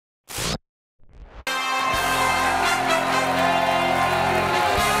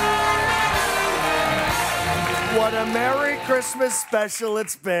What a Merry Christmas special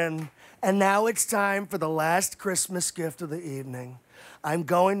it's been. And now it's time for the last Christmas gift of the evening. I'm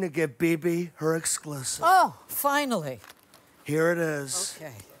going to give Bibi her exclusive. Oh, finally. Here it is.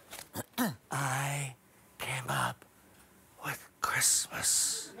 Okay. I came up with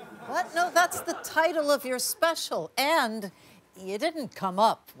Christmas. What? No, that's the title of your special. And you didn't come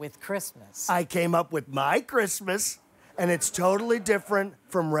up with Christmas. I came up with my Christmas, and it's totally different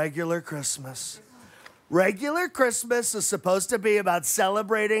from regular Christmas. Regular Christmas is supposed to be about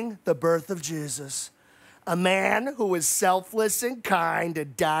celebrating the birth of Jesus, a man who was selfless and kind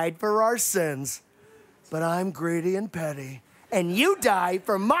and died for our sins. But I'm greedy and petty, and you died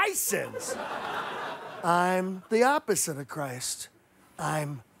for my sins. I'm the opposite of Christ.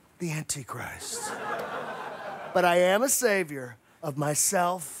 I'm the Antichrist. But I am a savior of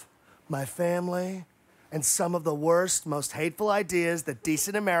myself, my family, and some of the worst, most hateful ideas that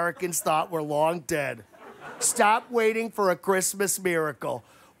decent Americans thought were long dead. Stop waiting for a Christmas miracle.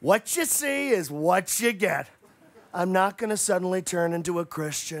 What you see is what you get. I'm not going to suddenly turn into a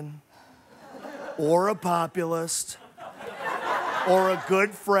Christian or a populist or a good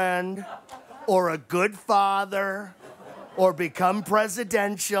friend or a good father or become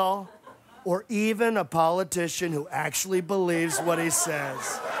presidential or even a politician who actually believes what he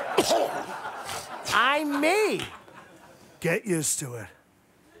says. I'm me. Get used to it.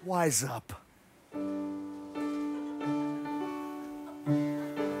 Wise up.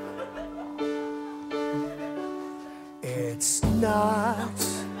 It's not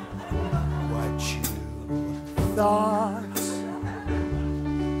what you thought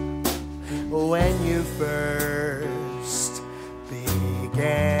when you first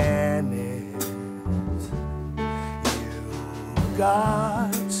began it. You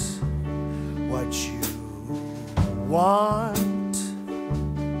got what you want.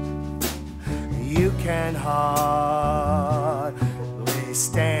 You can hardly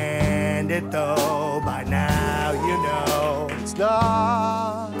stand it though. By now you know it's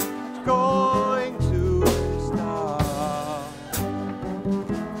not going to stop.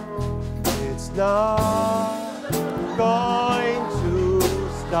 It's not going to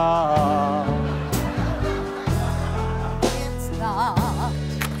stop. It's not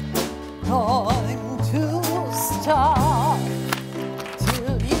going to stop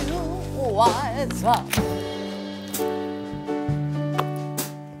till you wise up.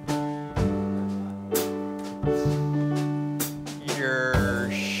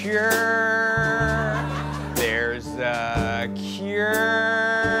 You're sure there's a cure,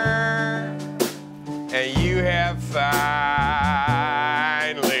 and you have finally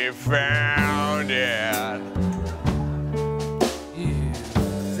found it. You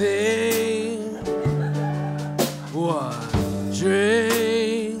think one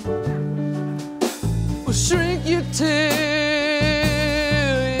drink will shrink you till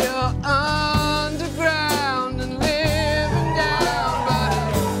you're underground and living down, but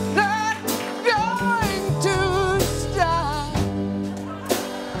it's not going to stop.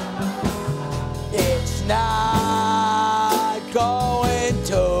 It's not going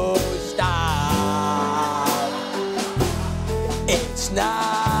to stop. It's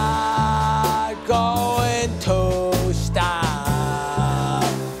not going to stop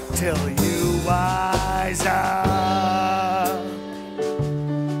till you wise up.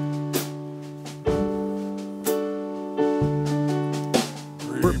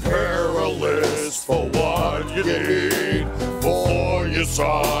 Prepare a list for what you need before you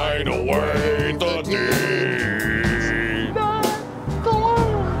sign away the deed.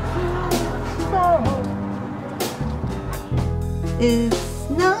 It's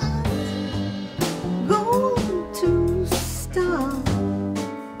not going to stop.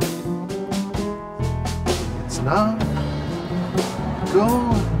 It's not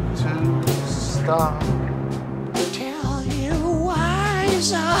going to stop till you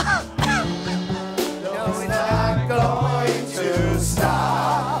wise up. No, it's not going to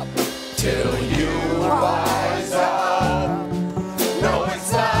stop till you wise up. No,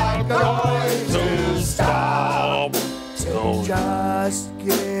 it's not going to stop till just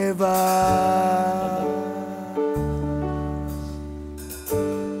give up.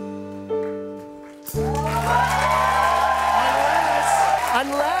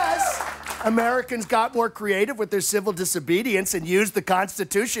 Unless Americans got more creative with their civil disobedience and used the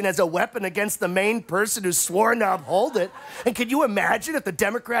Constitution as a weapon against the main person who's sworn to uphold it. And can you imagine if the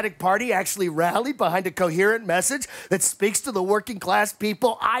Democratic Party actually rallied behind a coherent message that speaks to the working class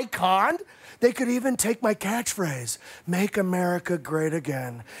people I conned? They could even take my catchphrase, "Make America Great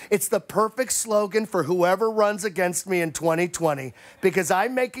Again." It's the perfect slogan for whoever runs against me in 2020, because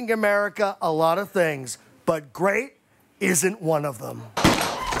I'm making America a lot of things but great isn't one of them.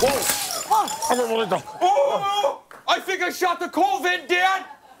 Oh! I think I shot the coal vent, Dad!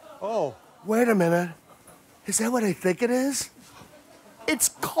 Oh. Wait a minute. Is that what I think it is? It's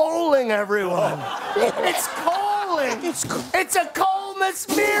coaling, everyone. It's coaling. It's a Colemas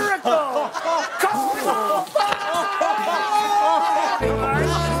miracle. Coal!